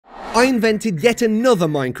I invented yet another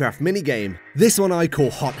Minecraft minigame. This one I call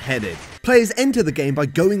Hot-Headed. Players enter the game by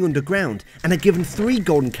going underground and are given 3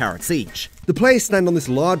 golden carrots each. The players stand on this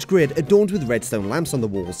large grid adorned with redstone lamps on the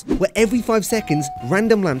walls, where every 5 seconds,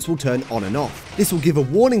 random lamps will turn on and off. This will give a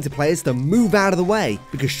warning to players to move out of the way,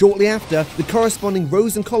 because shortly after, the corresponding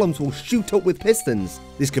rows and columns will shoot up with pistons.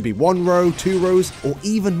 This could be 1 row, 2 rows, or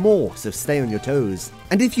even more, so stay on your toes.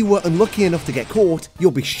 And if you were unlucky enough to get caught,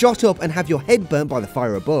 you'll be shot up and have your head burnt by the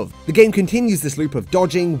fire above. The game continues this loop of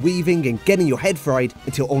dodging, weaving, and getting your head fried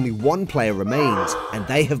until only 1 player remains, and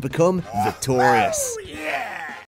they have become victorious. Oh, yeah.